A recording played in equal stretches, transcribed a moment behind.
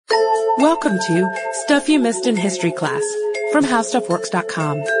Welcome to Stuff You Missed in History Class from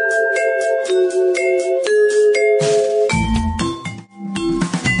HowStuffWorks.com.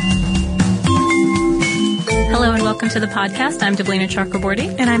 Hello and welcome to the podcast. I'm Deblina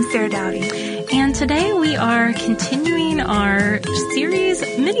Chakraborty. And I'm Sarah Dowdy. And today we are continuing our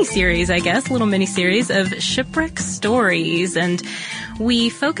mini-series of shipwreck stories. And we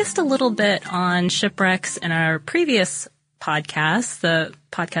focused a little bit on shipwrecks in our previous podcast, the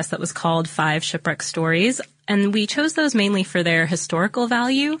podcast that was called 5 Shipwreck Stories. And we chose those mainly for their historical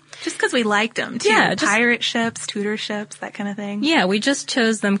value. Just because we liked them, too. Yeah, pirate ships, Tudor ships, that kind of thing. Yeah, we just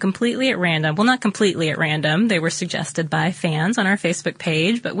chose them completely at random. Well, not completely at random. They were suggested by fans on our Facebook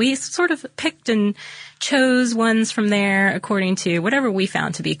page, but we sort of picked and chose ones from there according to whatever we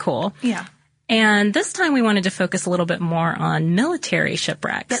found to be cool. Yeah. And this time we wanted to focus a little bit more on military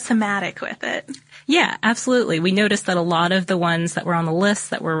shipwrecks. Get thematic with it. Yeah, absolutely. We noticed that a lot of the ones that were on the list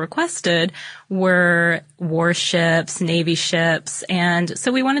that were requested were warships, Navy ships, and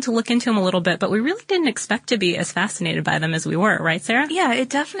so we wanted to look into them a little bit, but we really didn't expect to be as fascinated by them as we were, right, Sarah? Yeah, it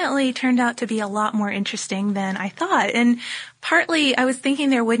definitely turned out to be a lot more interesting than I thought. And partly I was thinking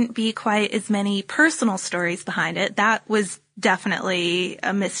there wouldn't be quite as many personal stories behind it. That was definitely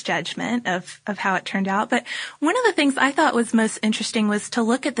a misjudgment of how it turned out. But one of the things I thought was most interesting was to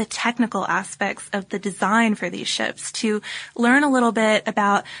look at the technical aspects of the design for these ships, to learn a little bit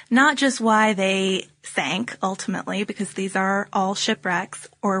about not just why they sank ultimately, because these are all shipwrecks,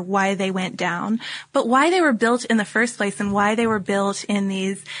 or why they went down, but why they were built in the first place and why they were built in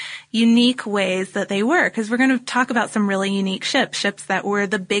these unique ways that they were. Because we're going to talk about some really unique ships that were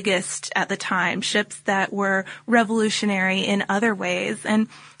the biggest at the time, ships that were revolutionary in other ways. And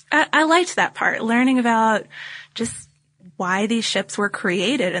I liked that part, learning about just why these ships were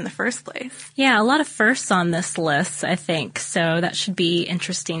created in the first place. Yeah, a lot of firsts on this list, I think, so that should be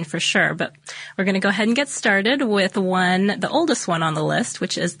interesting for sure. But we're going to go ahead and get started with the oldest one on the list,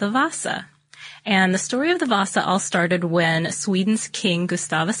 which is the Vasa. And the story of the Vasa all started when Sweden's king,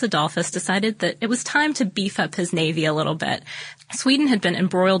 Gustavus Adolphus, decided that it was time to beef up his navy a little bit. Sweden had been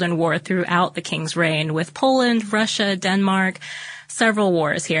embroiled in war throughout the king's reign with Poland, Russia, Denmark, several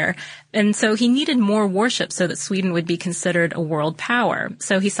wars here. And so he needed more warships so that Sweden would be considered a world power.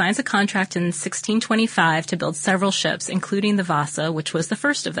 So he signs a contract in 1625 to build several ships, including the Vasa, which was the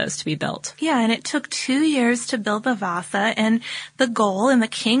first of those to be built. Yeah, and it took 2 years to build the Vasa, and the goal, and the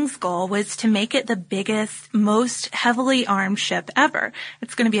king's goal, was to make it the biggest, most heavily armed ship ever.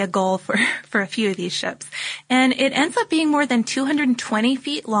 It's going to be a goal for a few of these ships. And it ends up being more than 220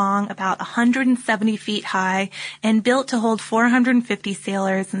 feet long, about 170 feet high, and built to hold 450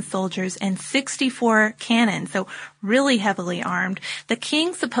 sailors and soldiers and 64 cannons, so really heavily armed. The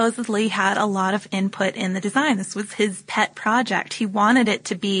king supposedly had a lot of input in the design. This was his pet project. He wanted it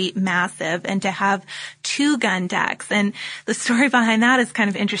to be massive and to have 2 gun decks. And the story behind that is kind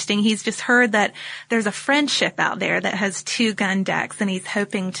of interesting. He's just heard that there's a French ship out there that has 2 gun decks, and he's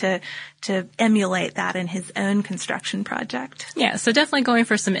hoping to emulate that in his own construction project. Yeah, so definitely going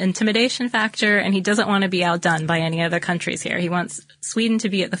for some intimidation factor, and he doesn't want to be outdone by any other countries here. He wants Sweden to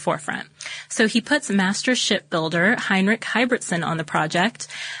be at the forefront. So he puts master shipbuilder Heinrich Heibertson on the project.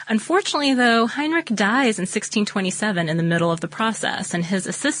 Unfortunately, though, Heinrich dies in 1627 in the middle of the process, and his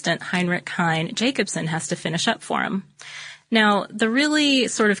assistant, Heinrich Hein Jacobsen, has to finish up for him. Now, the really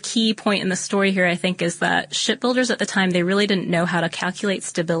sort of key point in the story here, I think, is that shipbuilders at the time, they really didn't know how to calculate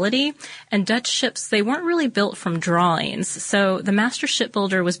stability, and Dutch ships, they weren't really built from drawings. So the master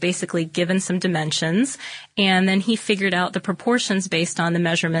shipbuilder was basically given some dimensions, and then he figured out the proportions based on the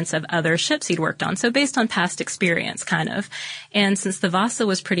measurements of other ships he'd worked on. So based on past experience, kind of. And since the Vasa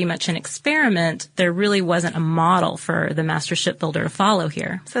was pretty much an experiment, there really wasn't a model for the master shipbuilder to follow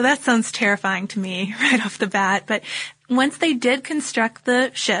here. So that sounds terrifying to me right off the bat, but once they did construct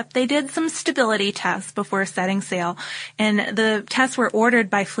the ship, they did some stability tests before setting sail, and the tests were ordered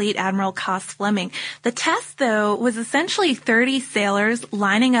by Fleet Admiral Cos Fleming. The test, though, was essentially 30 sailors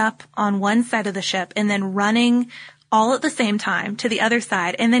lining up on one side of the ship and then running all at the same time to the other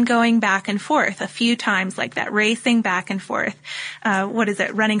side, and then going back and forth a few times like that, racing back and forth.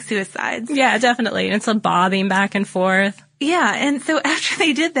 Running suicides? Yeah, definitely. It's a bobbing back and forth. Yeah, and so after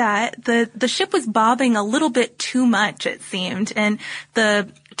they did that, the ship was bobbing a little bit too much, it seemed, and the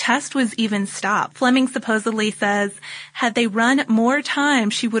test was even stopped. Fleming supposedly says, had they run more time,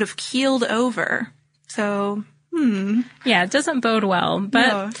 she would have keeled over. So, Yeah, it doesn't bode well. But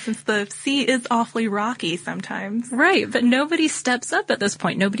no, since the sea is awfully rocky sometimes. Right, but nobody steps up at this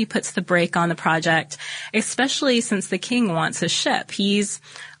point. Nobody puts the brake on the project, especially since the king wants his ship. He's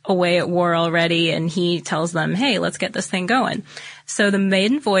away at war already, and he tells them, hey, let's get this thing going. So the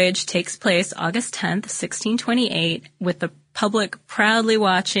maiden voyage takes place August 10th, 1628, with the public proudly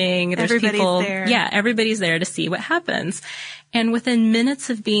watching. There's everybody's there. Yeah, everybody's there to see what happens. And within minutes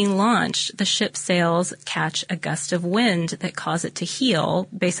of being launched, the ship's sails catch a gust of wind that cause it to heel,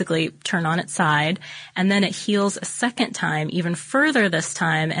 basically turn on its side, and then it heels a second time, even further this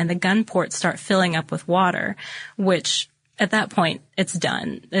time, and the gun ports start filling up with water, which at that point, it's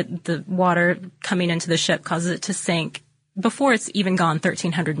done. The water coming into the ship causes it to sink before it's even gone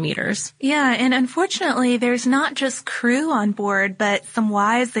 1,300 meters. Yeah, and unfortunately, there's not just crew on board, but some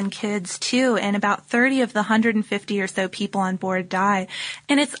wives and kids too, and about 30 of the 150 or so people on board die.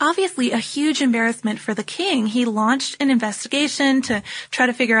 And it's obviously a huge embarrassment for the king. He launched an investigation to try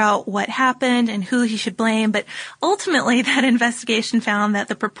to figure out what happened and who he should blame, but ultimately that investigation found that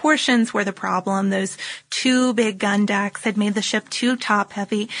the proportions were the problem. Those two big gun decks had made the ship too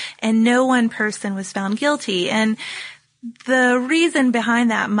top-heavy, and no one person was found guilty. And the reason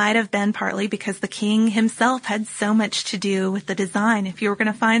behind that might have been partly because the king himself had so much to do with the design. If you were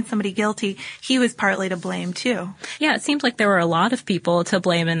going to find somebody guilty, he was partly to blame too. Yeah, it seemed like there were a lot of people to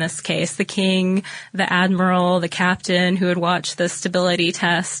blame in this case. The king, the admiral, the captain who had watched the stability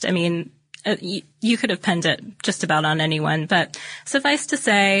test. I mean, you could have pinned it just about on anyone, but suffice to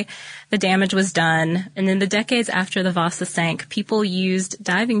say, the damage was done, and in the decades after the Vasa sank, people used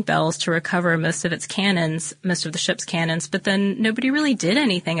diving bells to recover most of its cannons, most of the ship's cannons, but then nobody really did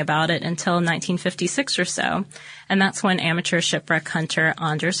anything about it until 1956 or so. And that's when amateur shipwreck hunter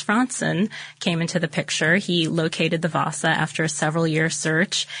Anders Frantzen came into the picture. He located the Vasa after a several-year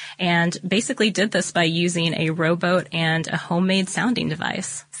search and basically did this by using a rowboat and a homemade sounding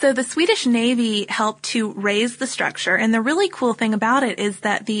device. So the Swedish Navy helped to raise the structure, and the really cool thing about it is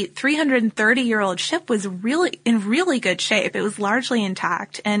that the 330-year-old ship was really in really good shape. It was largely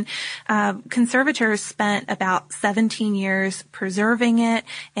intact, and conservators spent about 17 years preserving it,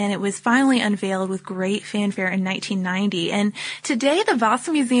 and it was finally unveiled with great fanfare in 1990. And today the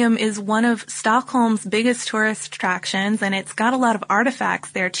Vasa Museum is one of Stockholm's biggest tourist attractions, and it's got a lot of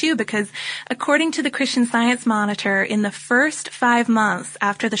artifacts there too, because according to the Christian Science Monitor, in the first 5 months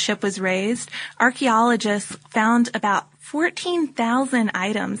after the ship was raised, archaeologists found about 14,000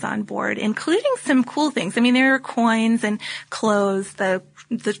 items on board, including some cool things. I mean, there are coins and clothes, the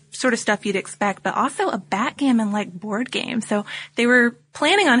sort of stuff you'd expect, but also a backgammon-like board game. So they were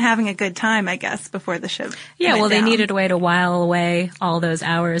planning on having a good time, I guess, before the ship Yeah, well, down. They needed a way to while away all those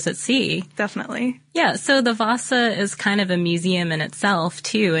hours at sea. Definitely. Yeah, so the Vasa is kind of a museum in itself,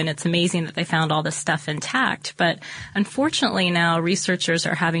 too, and it's amazing that they found all this stuff intact. But unfortunately now, researchers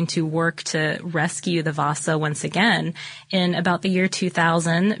are having to work to rescue the Vasa once again. In about the year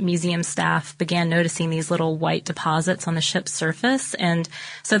 2000, museum staff began noticing these little white deposits on the ship's surface, and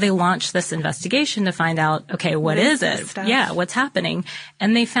so they launched this investigation to find out, okay, what is it? Stuff? Yeah, what's happening?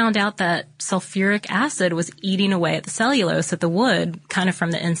 And they found out that sulfuric acid was eating away at the cellulose, at the wood, kind of from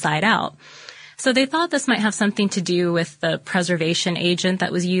the inside out. So they thought this might have something to do with the preservation agent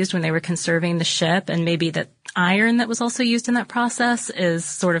that was used when they were conserving the ship, and maybe that iron that was also used in that process is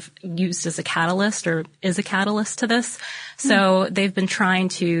sort of used as a catalyst or is a catalyst to this. So they've been trying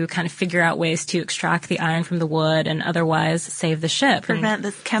to kind of figure out ways to extract the iron from the wood and otherwise save the ship. Prevent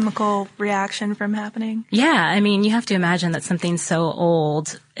this chemical reaction from happening. Yeah, I mean, you have to imagine that something so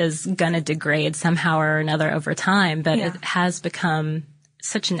old is going to degrade somehow or another over time, but it has become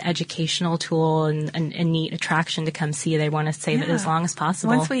such an educational tool and a neat attraction to come see. They want to save it as long as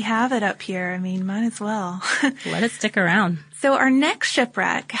possible. Once we have it up here, I mean, might as well. Let it stick around. So our next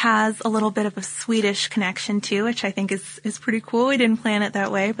shipwreck has a little bit of a Swedish connection too, which I think is pretty cool. We didn't plan it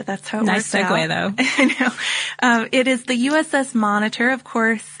that way, but that's how it nice worked segue, out. though. I know. It is the USS Monitor. Of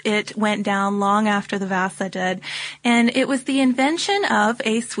course, it went down long after the Vasa did. And it was the invention of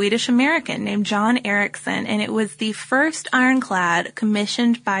a Swedish American named John Ericsson, and it was the first ironclad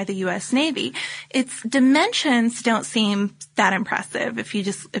commissioned by the U.S. Navy. Its dimensions don't seem that impressive if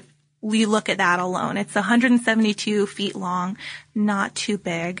you look at that alone. It's 172 feet long, not too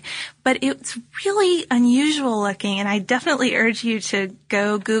big, but it's really unusual looking, and I definitely urge you to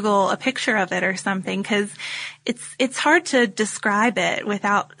go Google a picture of it or something, because it's hard to describe it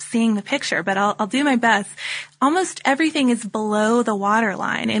without seeing the picture, but I'll do my best. Almost everything is below the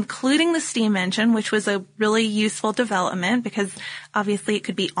waterline, including the steam engine, which was a really useful development because obviously it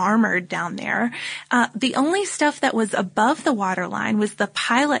could be armored down there. The only stuff that was above the waterline was the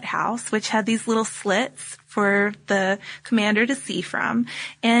pilot house, which had these little slits for the commander to see from,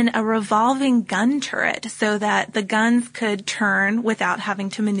 and a revolving gun turret so that the guns could turn without having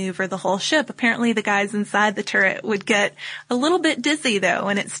to maneuver the whole ship. Apparently the guys inside the turret would get a little bit dizzy, though,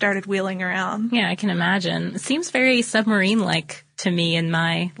 when it started wheeling around. Yeah, I can imagine. It seems very submarine-like to me in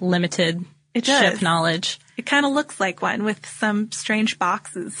my limited ship knowledge. It kind of looks like one with some strange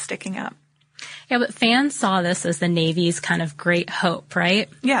boxes sticking up. Yeah, but fans saw this as the Navy's kind of great hope, right?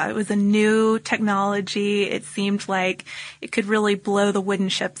 Yeah, it was a new technology. It seemed like it could really blow the wooden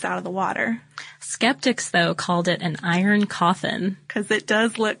ships out of the water. Skeptics, though, called it an iron coffin. Because it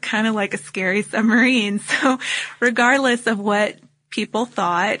does look kind of like a scary submarine. So regardless of what people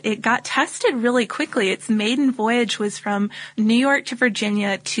thought, it got tested really quickly. Its maiden voyage was from New York to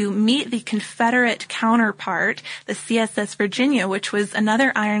Virginia to meet the Confederate counterpart, the CSS Virginia, which was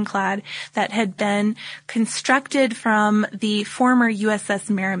another ironclad that had been constructed from the former USS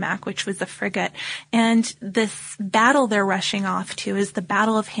Merrimack, which was a frigate. And this battle they're rushing off to is the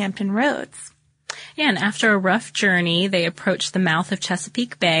Battle of Hampton Roads. Yeah, and after a rough journey, they approached the mouth of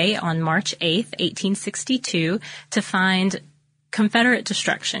Chesapeake Bay on March 8th, 1862, to find Confederate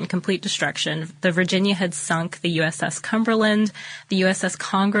destruction, complete destruction. The Virginia had sunk the USS Cumberland. The USS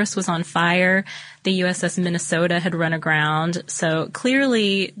Congress was on fire. The USS Minnesota had run aground. So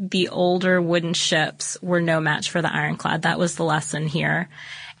clearly the older wooden ships were no match for the ironclad. That was the lesson here.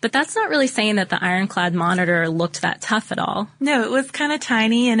 But that's not really saying that the ironclad Monitor looked that tough at all. No, it was kind of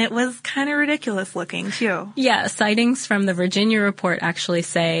tiny, and it was kind of ridiculous looking, too. Yeah, sightings from the Virginia report actually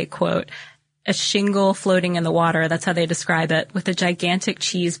say, quote, a shingle floating in the water, that's how they describe it, with a gigantic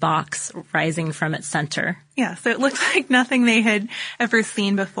cheese box rising from its center. Yeah, so it looks like nothing they had ever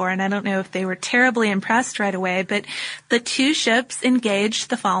seen before, and I don't know if they were terribly impressed right away, but the two ships engaged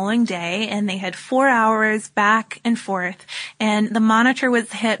the following day, and they had 4 hours back and forth, and the Monitor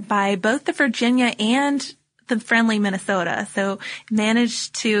was hit by both the Virginia and the friendly Minnesota, so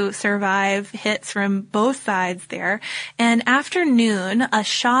managed to survive hits from both sides there. And after noon, a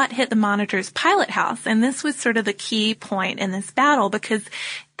shot hit the Monitor's pilot house, and this was sort of the key point in this battle because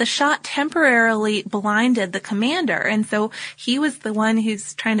the shot temporarily blinded the commander, and so he was the one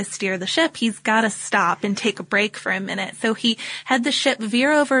who's trying to steer the ship. He's got to stop and take a break for a minute. So he had the ship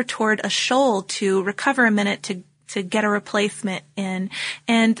veer over toward a shoal to recover a minute to get a replacement in.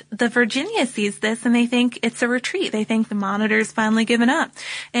 And the Virginia sees this and they think it's a retreat. They think the Monitor's finally given up.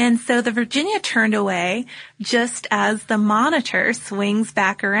 And so the Virginia turned away just as the Monitor swings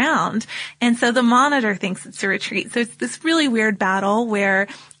back around. And so the Monitor thinks it's a retreat. So it's this really weird battle where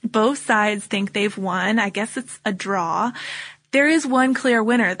both sides think they've won. I guess it's a draw. There is one clear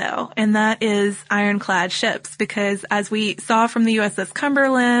winner, though, and that is ironclad ships, because as we saw from the USS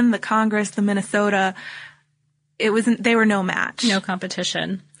Cumberland, the Congress, the Minnesota, they were no match. No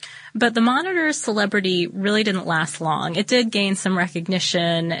competition. But the Monitor's celebrity really didn't last long. It did gain some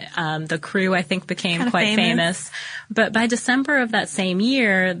recognition. The crew, I think, became quite famous. But by December of that same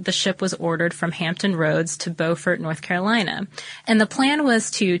year, the ship was ordered from Hampton Roads to Beaufort, North Carolina. And the plan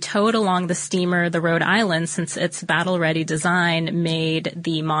was to tow it along the steamer, the Rhode Island, since its battle-ready design made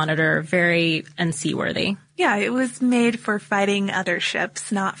the Monitor very unseaworthy. Yeah, it was made for fighting other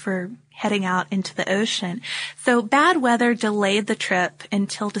ships, not for heading out into the ocean. So bad weather delayed the trip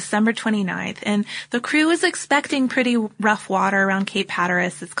until December 29th, and the crew was expecting pretty rough water around Cape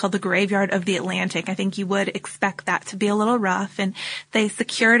Hatteras. It's called the Graveyard of the Atlantic. I think you would expect that to be a little rough, and they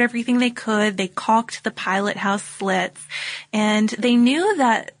secured everything they could. They caulked the pilot house slits, and they knew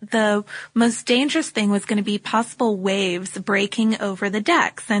that the most dangerous thing was going to be possible waves breaking over the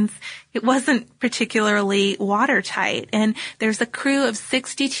deck, since it wasn't particularly watertight, and there's a crew of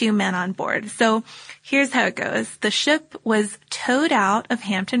 62 men on board. So here's how it goes. The ship was towed out of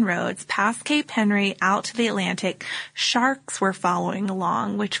Hampton Roads, past Cape Henry, out to the Atlantic. Sharks were following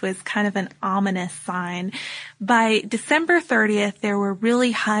along, which was kind of an ominous sign. By December 30th, there were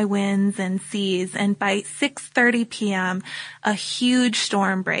really high winds and seas, and by 6:30 p.m., a huge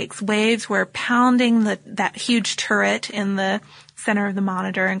storm breaks. Waves were pounding that huge turret in the center of the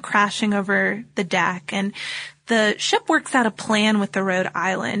Monitor and crashing over the deck. And the ship works out a plan with the Rhode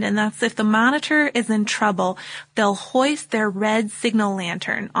Island, and that's if the Monitor is in trouble, they'll hoist their red signal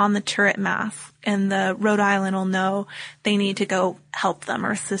lantern on the turret mast, and the Rhode Island will know they need to go help them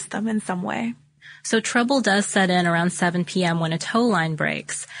or assist them in some way. So trouble does set in around 7 p.m. when a tow line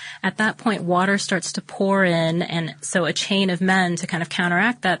breaks. At that point, water starts to pour in, and so a chain of men, to kind of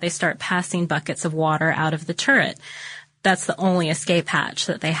counteract that, they start passing buckets of water out of the turret. that's the only escape hatch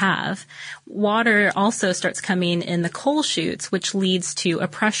that they have. Water also starts coming in the coal chutes, which leads to a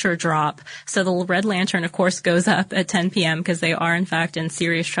pressure drop. So the Red Lantern, of course, goes up at 10 p.m. because they are, in fact, in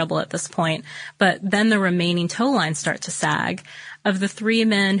serious trouble at this point. But then the remaining tow lines start to sag. Of the 3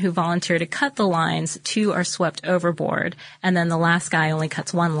 men who volunteer to cut the lines, 2 are swept overboard, and then the last guy only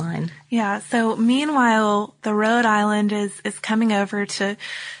cuts 1 line. Yeah, so meanwhile, the Rhode Island is coming over to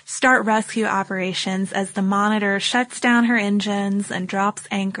start rescue operations as the Monitor shuts down her engines and drops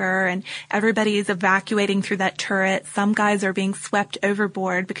anchor, and everybody is evacuating through that turret. Some guys are being swept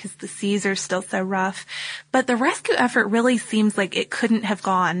overboard because the seas are still so rough. But the rescue effort really seems like it couldn't have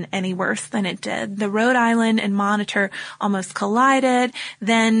gone any worse than it did. The Rhode Island and Monitor almost collided.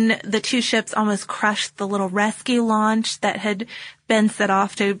 Then the 2 ships almost crushed the little rescue launch that had been set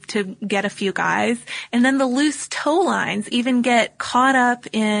off to get a few guys. And then the loose tow lines even get caught up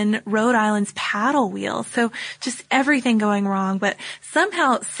in Rhode Island's paddle wheel. So just everything going wrong. But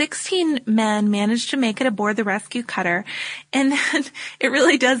somehow 16 men managed to make it aboard the rescue cutter. And then it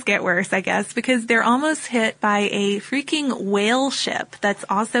really does get worse, I guess, because they're almost hit by a freaking whale ship that's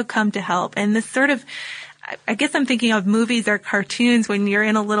also come to help. And this sort of, I guess I'm thinking of movies or cartoons when you're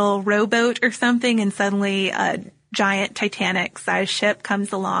in a little rowboat or something and suddenly a giant Titanic-sized ship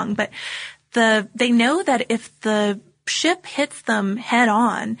comes along. But they know that if the ship hits them head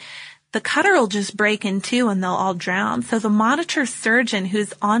on, the cutter will just break in two and they'll all drown. So the Monitor surgeon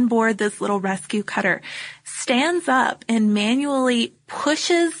who's on board this little rescue cutter stands up and manually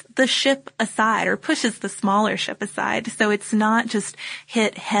pushes the ship aside, or pushes the smaller ship aside, so it's not just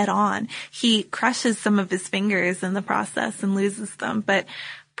hit head on. He crushes some of his fingers in the process and loses them. But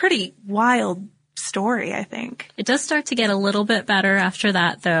pretty wild story, I think. It does start to get a little bit better after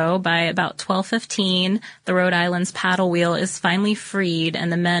that, though. By about 12:15, the Rhode Island's paddle wheel is finally freed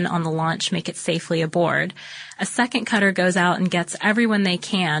and the men on the launch make it safely aboard. A second cutter goes out and gets everyone they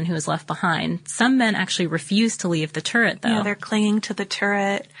can who is left behind. Some men actually refuse to leave the turret, though. Yeah, they're clinging to the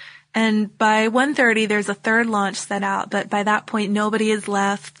turret. And by 1:30, there's a third launch set out, but by that point, nobody is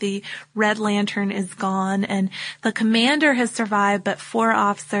left. The Red Lantern is gone, and the commander has survived, but 4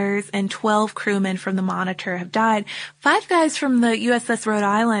 officers and 12 crewmen from the Monitor have died. 5 guys from the USS Rhode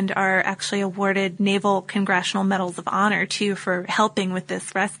Island are actually awarded Naval Congressional Medals of Honor, too, for helping with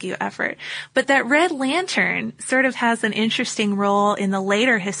this rescue effort. But that Red Lantern sort of has an interesting role in the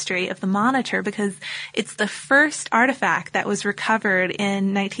later history of the Monitor, because it's the first artifact that was recovered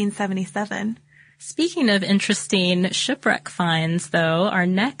in 1977. Speaking of interesting shipwreck finds, though, our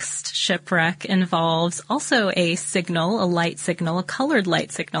next shipwreck involves also a signal, a light signal, a colored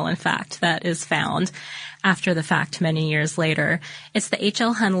light signal, in fact, that is found after the fact many years later. It's the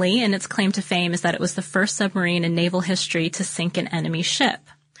H.L. Hunley, and its claim to fame is that it was the first submarine in naval history to sink an enemy ship.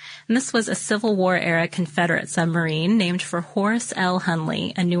 And this was a Civil War-era Confederate submarine named for Horace L.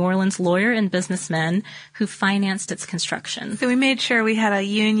 Hunley, a New Orleans lawyer and businessman who financed its construction. So we made sure we had a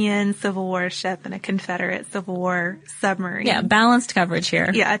Union Civil War ship and a Confederate Civil War submarine. Yeah, balanced coverage here.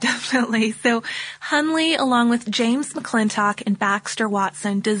 Yeah, definitely. So Hunley, along with James McClintock and Baxter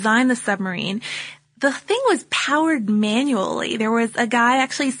Watson, designed the submarine. The thing was powered manually. There was a guy,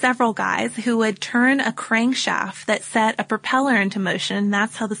 actually several guys, who would turn a crankshaft that set a propeller into motion, and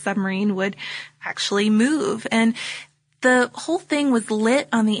that's how the submarine would actually move. And the whole thing was lit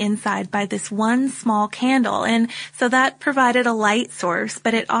on the inside by this one small candle, and so that provided a light source,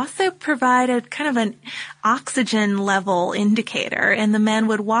 but it also provided kind of an oxygen level indicator, and the men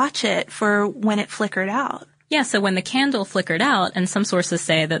would watch it for when it flickered out. Yeah, so when the candle flickered out, and some sources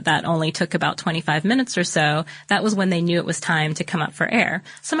say that that only took about 25 minutes or so, that was when they knew it was time to come up for air.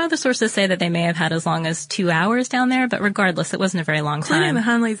 Some other sources say that they may have had as long as 2 hours down there, but regardless, it wasn't a very long time. Including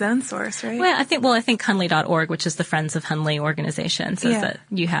the Hunley's own source, right? Well, I think Hunley.org, which is the Friends of Hunley organization, says that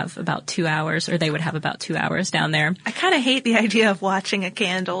you have about 2 hours, or they would have about 2 hours down there. I kind of hate the idea of watching a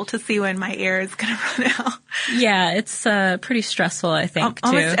candle to see when my air is going to run out. Yeah, it's pretty stressful, I think, too.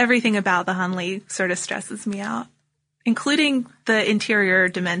 Almost everything about the Hunley sort of stresses me out, including the interior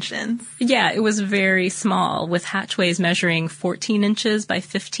dimensions. Yeah, it was very small, with hatchways measuring 14 inches by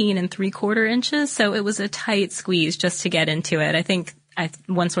 15 3/4 inches. So it was a tight squeeze just to get into it. I think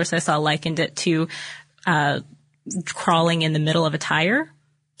one source I saw likened it to crawling in the middle of a tire.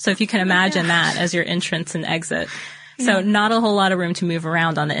 So if you can imagine that as your entrance and exit. So not a whole lot of room to move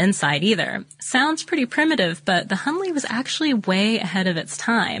around on the inside either. Sounds pretty primitive, but the Hunley was actually way ahead of its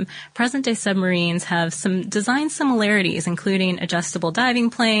time. Present-day submarines have some design similarities, including adjustable diving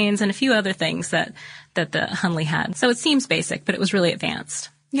planes and a few other things that the Hunley had. So it seems basic, but it was really advanced.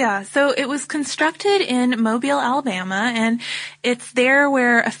 Yeah, so it was constructed in Mobile, Alabama, and it's there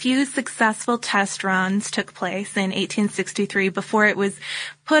where a few successful test runs took place in 1863 before it was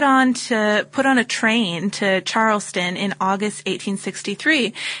put on a train to Charleston in August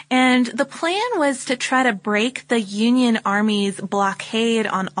 1863. And the plan was to try to break the Union Army's blockade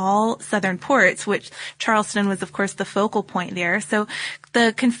on all southern ports, which Charleston was, of course, the focal point there. So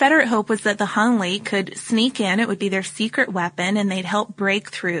the Confederate hope was that the Hunley could sneak in. It would be their secret weapon, and they'd help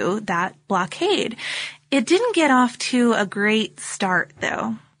break through that blockade. It didn't get off to a great start,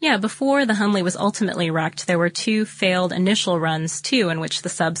 though. Yeah, before the Hunley was ultimately wrecked, there were 2 failed initial runs, too, in which the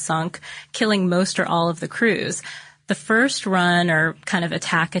sub sunk, killing most or all of the crews. The first run, or kind of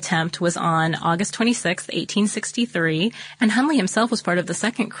attack attempt, was on August 26, 1863, and Hunley himself was part of the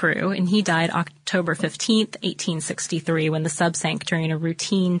second crew, and he died October 15, 1863, when the sub sank during a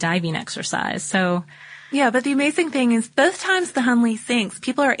routine diving exercise. So... Yeah, but the amazing thing is both times the Hunley sinks,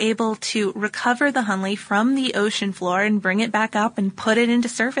 people are able to recover the Hunley from the ocean floor and bring it back up and put it into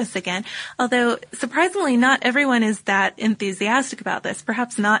service again. Although, surprisingly, not everyone is that enthusiastic about this.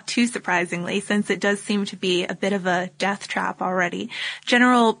 Perhaps not too surprisingly, since it does seem to be a bit of a death trap already.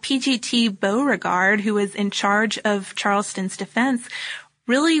 General P.G.T. Beauregard, who was in charge of Charleston's defense,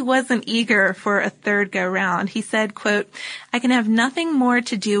 really wasn't eager for a third go-round. He said, quote, "I can have nothing more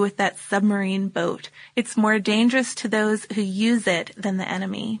to do with that submarine boat. It's more dangerous to those who use it than the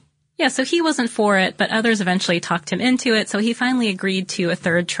enemy." Yeah, so he wasn't for it, but others eventually talked him into it, so he finally agreed to a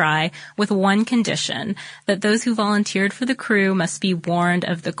third try with one condition, that those who volunteered for the crew must be warned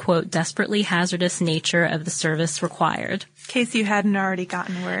of the, quote, desperately hazardous nature of the service required. In case you hadn't already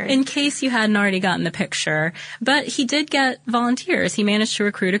gotten word. In case you hadn't already gotten the picture. But he did get volunteers. He managed to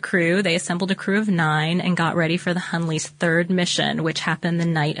recruit a crew. They assembled a crew of 9 and got ready for the Hunley's third mission, which happened the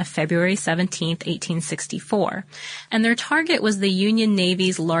night of February 17th, 1864. And their target was the Union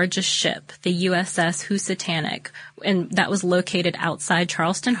Navy's largest ship, the USS Housatonic, and that was located outside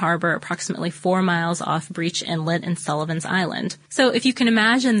Charleston Harbor, approximately 4 miles off Breach Inlet and Sullivan's Island. So if you can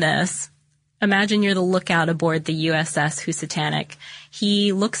imagine this, imagine you're the lookout aboard the USS Housatonic.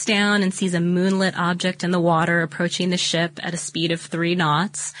 He looks down and sees a moonlit object in the water approaching the ship at a speed of 3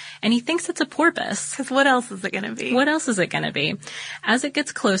 knots, and he thinks it's a porpoise. Because what else is it going to be? What else is it going to be? As it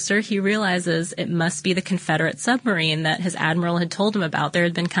gets closer, he realizes it must be the Confederate submarine that his admiral had told him about. There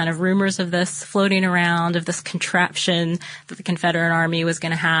had been kind of rumors of this floating around, of this contraption that the Confederate Army was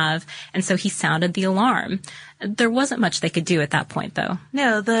going to have, and so he sounded the alarm. There wasn't much they could do at that point, though.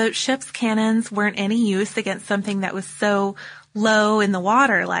 No, the ship's cannons weren't any use against something that was so low in the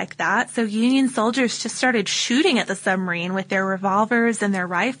water like that. So Union soldiers just started shooting at the submarine with their revolvers and their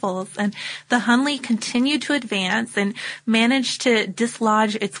rifles. And the Hunley continued to advance and managed to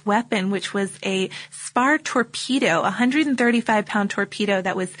dislodge its weapon, which was a spar torpedo, a 135-pound torpedo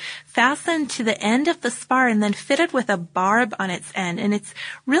that was fastened to the end of the spar and then fitted with a barb on its end. And it's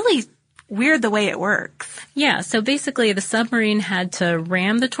really weird the way it works. Yeah, so basically the submarine had to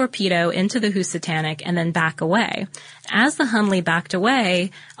ram the torpedo into the Housatonic and then back away. As the Hunley backed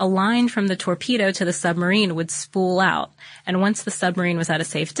away, a line from the torpedo to the submarine would spool out. And once the submarine was at a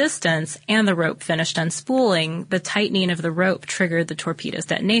safe distance and the rope finished unspooling, the tightening of the rope triggered the torpedo's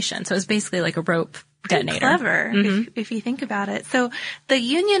detonation. So it was basically like a rope detonator. Pretty clever, if you think about it. So the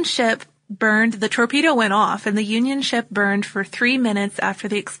Union ship burned, the torpedo went off, and the Union ship burned for 3 minutes after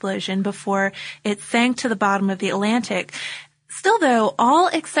the explosion before it sank to the bottom of the Atlantic. Still, though, all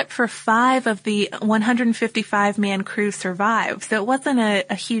except for 5 of the 155-man crew survived, so it wasn't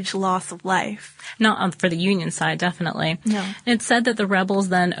a huge loss of life. Not for the Union side, definitely. No. It said that the rebels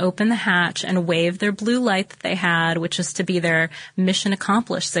then opened the hatch and waved their blue light that they had, which was to be their mission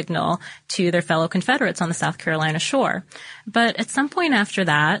accomplished signal to their fellow Confederates on the South Carolina shore. But at some point after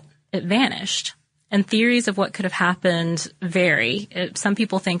that, it vanished. And theories of what could have happened vary. Some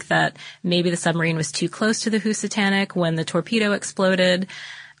people think that maybe the submarine was too close to the Housatonic when the torpedo exploded,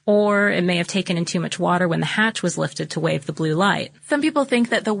 or it may have taken in too much water when the hatch was lifted to wave the blue light. Some people think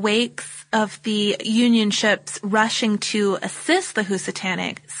that the wakes of the Union ships rushing to assist the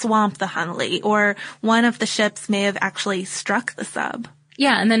Housatonic swamped the Hunley, or one of the ships may have actually struck the sub.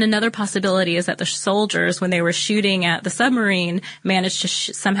 Yeah, and then another possibility is that the soldiers, when they were shooting at the submarine, managed to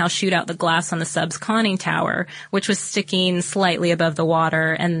somehow shoot out the glass on the sub's conning tower, which was sticking slightly above the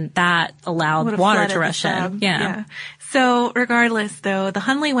water, and that allowed water to rush in. Yeah. So regardless, though, the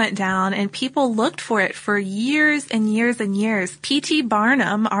Hunley went down, and people looked for it for years and years and years. P.T.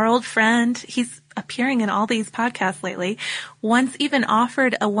 Barnum, our old friend, he's appearing in all these podcasts lately, once even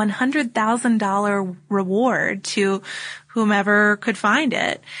offered a $100,000 reward to whomever could find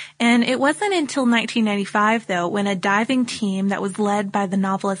it. And it wasn't until 1995, though, when a diving team that was led by the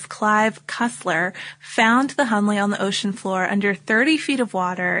novelist Clive Cussler found the Hunley on the ocean floor under 30 feet of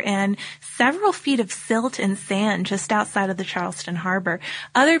water and several feet of silt and sand just outside of the Charleston harbor.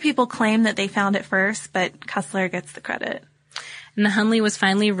 Other people claim that they found it first, but Cussler gets the credit. And the Hunley was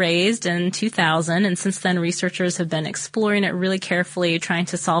finally raised in 2000, and since then researchers have been exploring it really carefully, trying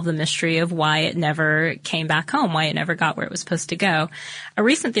to solve the mystery of why it never came back home, why it never got where it was supposed to go. A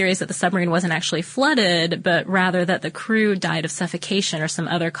recent theory is that the submarine wasn't actually flooded, but rather that the crew died of suffocation or some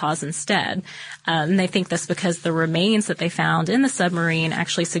other cause instead. And they think this because the remains that they found in the submarine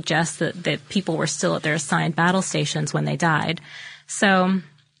actually suggest that people were still at their assigned battle stations when they died. So,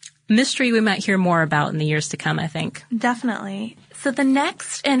 mystery we might hear more about in the years to come, I think. Definitely. So the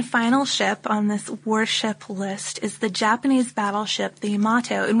next and final ship on this warship list is the Japanese battleship, the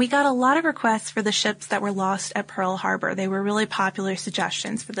Yamato. And we got a lot of requests for the ships that were lost at Pearl Harbor. They were really popular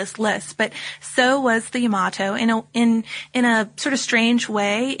suggestions for this list. But so was the Yamato. In a sort of strange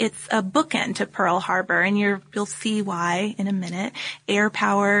way, it's a bookend to Pearl Harbor. And you'll see why in a minute. Air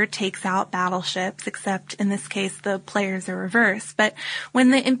power takes out battleships, except in this case, the players are reversed. But when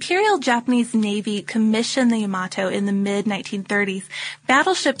the Imperial Japanese Navy commissioned the Yamato in the mid-1930s,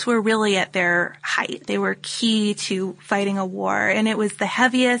 battleships were really at their height. They were key to fighting a war, and it was the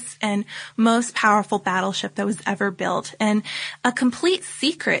heaviest and most powerful battleship that was ever built. And a complete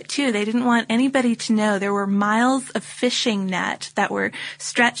secret, too. They didn't want anybody to know. There were miles of fishing net that were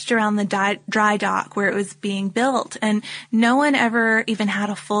stretched around the dry dock where it was being built, and no one ever even had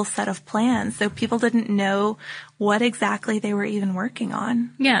a full set of plans, so people didn't know what exactly they were even working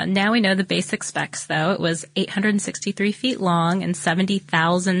on. Yeah, now we know the basic specs, though. It was 863 feet long and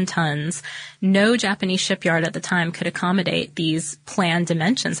 70,000 tons. No Japanese shipyard at the time could accommodate these planned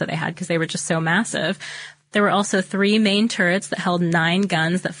dimensions that they had because they were just so massive. There were also 3 main turrets that held 9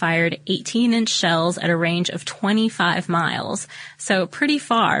 guns that fired 18-inch shells at a range of 25 miles. So pretty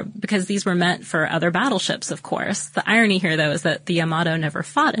far, because these were meant for other battleships, of course. The irony here, though, is that the Yamato never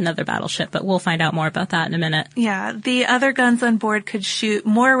fought another battleship, but we'll find out more about that in a minute. Yeah, the other guns on board could shoot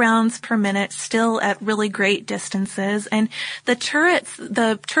more rounds per minute, still at really great distances. And the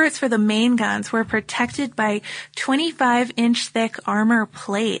turrets for the main guns were protected by 25-inch thick armor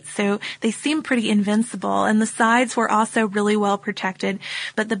plates, so they seemed pretty invincible. And the sides were also really well protected.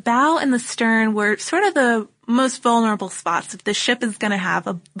 But the bow and the stern were sort of the most vulnerable spots. If the ship is going to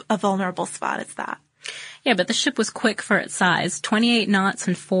have a vulnerable spot, it's that. Yeah, but the ship was quick for its size, 28 knots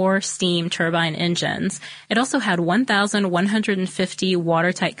and 4 steam turbine engines. It also had 1,150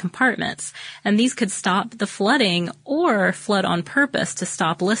 watertight compartments, and these could stop the flooding or flood on purpose to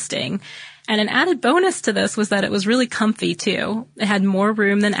stop listing. And an added bonus to this was that it was really comfy, too. It had more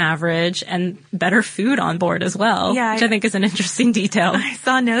room than average and better food on board as well, which I think is an interesting detail. I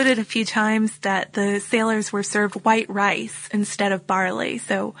saw noted a few times that the sailors were served white rice instead of barley,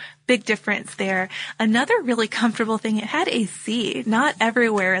 so big difference there. Another really comfortable thing, it had AC, not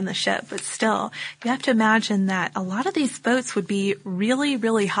everywhere in the ship, but still, you have to imagine that a lot of these boats would be really,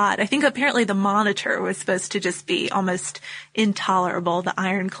 really hot. I think apparently the Monitor was supposed to just be almost intolerable, the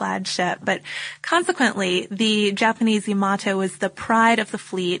ironclad ship, but consequently, the Japanese Yamato was the pride of the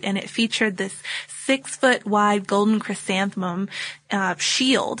fleet, and it featured this 6-foot wide golden chrysanthemum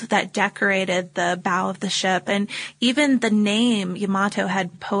shield that decorated the bow of the ship, and even the name Yamato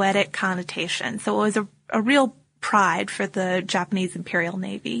had poetic connotation. So it was a real pride for the Japanese Imperial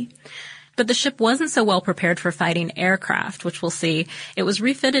Navy. But the ship wasn't so well prepared for fighting aircraft, which we'll see. It was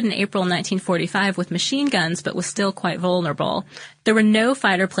refitted in April 1945 with machine guns, but was still quite vulnerable. There were no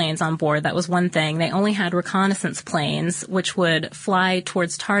fighter planes on board. That was one thing. They only had reconnaissance planes, which would fly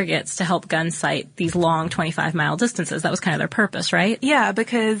towards targets to help gun sight these long 25-mile distances. That was kind of their purpose, right? Yeah,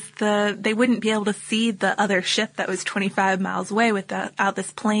 because they wouldn't be able to see the other ship that was 25 miles away without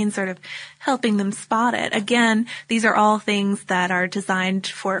this plane sort of helping them spot it. Again, these are all things that are designed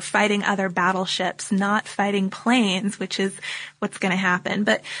for fighting other battleships, not fighting planes, which is what's going to happen.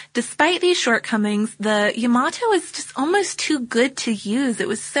 But despite these shortcomings, the Yamato was just almost too good to use. It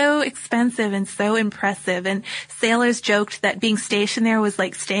was so expensive and so impressive. And sailors joked that being stationed there was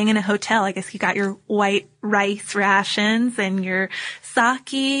like staying in a hotel. I guess you got your white rice rations and your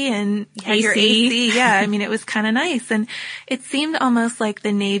sake and your AC. Yeah, I mean, it was kind of nice. And it seemed almost like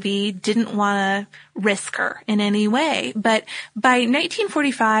the Navy didn't want to risk her in any way. But by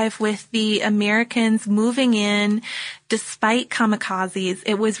 1945, with the Americans moving in, despite kamikazes,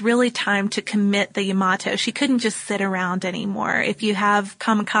 it was really time to commit the Yamato. She couldn't just sit around anymore. If you have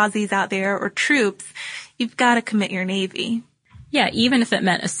kamikazes out there or troops, you've got to commit your Navy. Yeah, even if it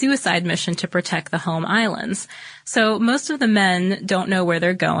meant a suicide mission to protect the home islands. So most of the men don't know where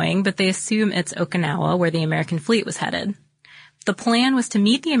they're going, but they assume it's Okinawa, where the American fleet was headed. The plan was to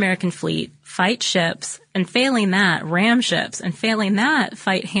meet the American fleet, fight ships, and failing that, ram ships, and failing that,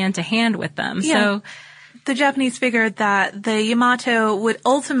 fight hand-to-hand with them. Yeah. So the Japanese figured that the Yamato would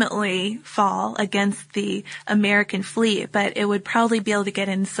ultimately fall against the American fleet, but it would probably be able to get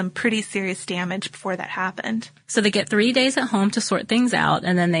in some pretty serious damage before that happened. So they get 3 days at home to sort things out,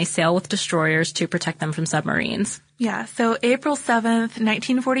 and then they sail with destroyers to protect them from submarines. Yeah, so April 7th,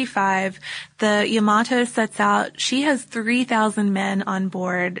 1945, the Yamato sets out. She has 3,000 men on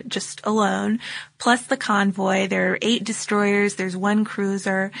board just alone, plus the convoy. There are 8 destroyers, there's 1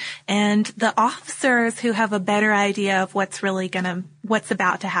 cruiser, and the officers who have a better idea of what's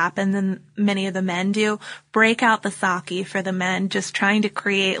about to happen than many of the men do, break out the sake for the men, just trying to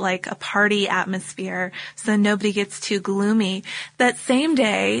create like a party atmosphere so nobody gets too gloomy. That same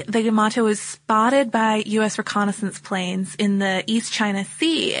day, the Yamato was spotted by U.S. reconnaissance planes in the East China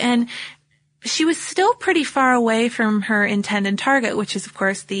Sea, and she was still pretty far away from her intended target, which is, of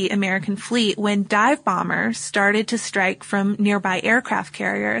course, the American fleet, when dive bombers started to strike from nearby aircraft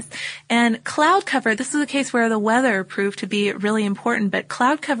carriers. And cloud cover, this is a case where the weather proved to be really important, but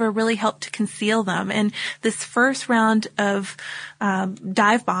cloud cover really helped to conceal them. And this first round of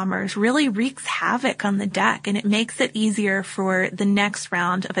dive bombers really wreaks havoc on the deck, and it makes it easier for the next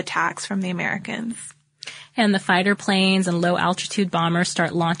round of attacks from the Americans. And the fighter planes and low-altitude bombers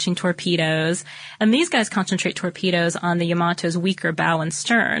start launching torpedoes. And these guys concentrate torpedoes on the Yamato's weaker bow and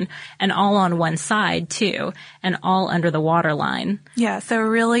stern, and all on one side, too, and all under the waterline. Yeah, so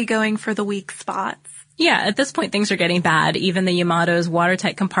really going for the weak spots. Yeah, at this point, things are getting bad. Even the Yamato's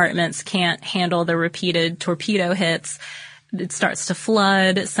watertight compartments can't handle the repeated torpedo hits. It starts to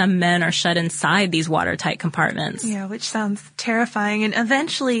flood. Some men are shut inside these watertight compartments. Yeah, which sounds terrifying. And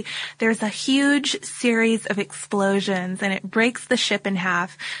eventually there's a huge series of explosions, and it breaks the ship in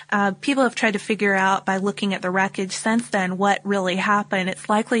half. People have tried to figure out by looking at the wreckage since then what really happened. It's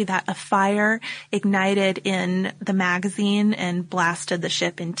likely that a fire ignited in the magazine and blasted the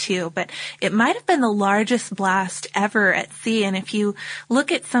ship in two. But it might have been the largest blast ever at sea. And if you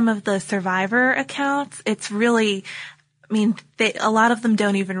look at some of the survivor accounts, it's really, a lot of them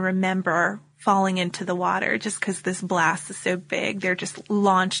don't even remember falling into the water just because this blast is so big. They're just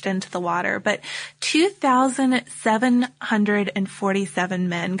launched into the water. But 2,747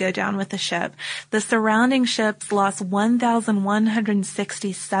 men go down with the ship. The surrounding ships lost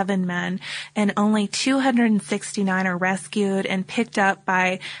 1,167 men, and only 269 are rescued and picked up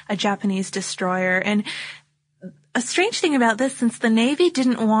by a Japanese destroyer. And a strange thing about this, since the Navy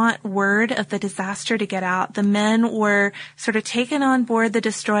didn't want word of the disaster to get out, the men were sort of taken on board the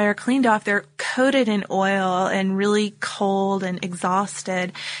destroyer, cleaned off. They're coated in oil and really cold and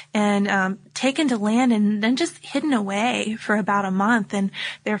exhausted, and taken to land and then just hidden away for about a month. And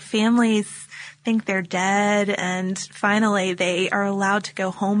their families think they're dead, and finally they are allowed to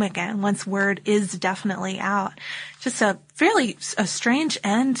go home again once word is definitely out. Just a strange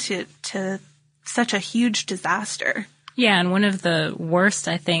end to such a huge disaster. Yeah, and one of the worst,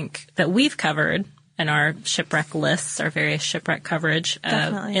 I think, that we've covered in our shipwreck lists, our various shipwreck coverage,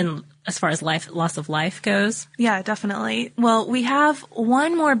 in as far as loss of life goes. Yeah, definitely. Well, we have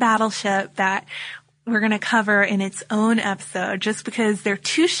one more battleship that we're going to cover in its own episode, just because there are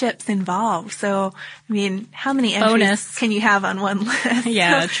 2 ships involved. So, how many entries can you have on one list?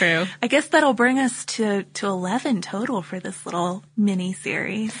 Yeah, true. I guess that'll bring us to 11 total for this little mini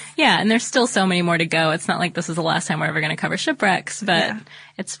series. Yeah, and there's still so many more to go. It's not like this is the last time we're ever going to cover shipwrecks, but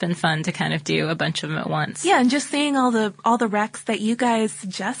it's been fun to kind of do a bunch of them at once. Yeah, and just seeing all the wrecks that you guys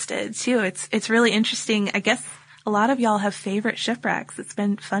suggested too. It's really interesting. I guess a lot of y'all have favorite shipwrecks. It's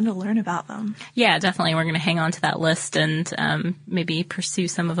been fun to learn about them. Yeah, definitely. We're going to hang on to that list and maybe pursue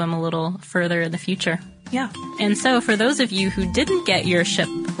some of them a little further in the future. Yeah. And so for those of you who didn't get your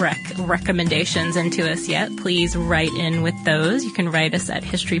shipwreck recommendations into us yet, please write in with those. You can write us at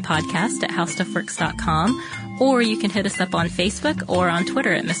historypodcast@howstuffworks.com, or you can hit us up on Facebook or on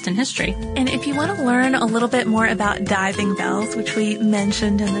Twitter at Missed in History. And if you want to learn a little bit more about diving bells, which we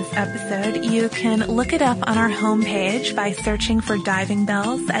mentioned in this episode, you can look it up on our homepage by searching for diving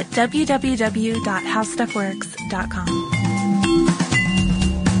bells at www.howstuffworks.com.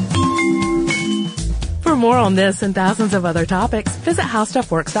 For more on this and thousands of other topics, visit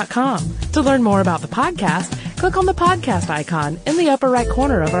howstuffworks.com. To learn more about the podcast, click on the podcast icon in the upper right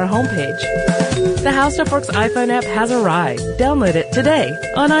corner of our homepage. The How Stuff Works iPhone app has arrived. Download it today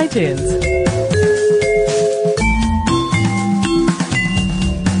on iTunes.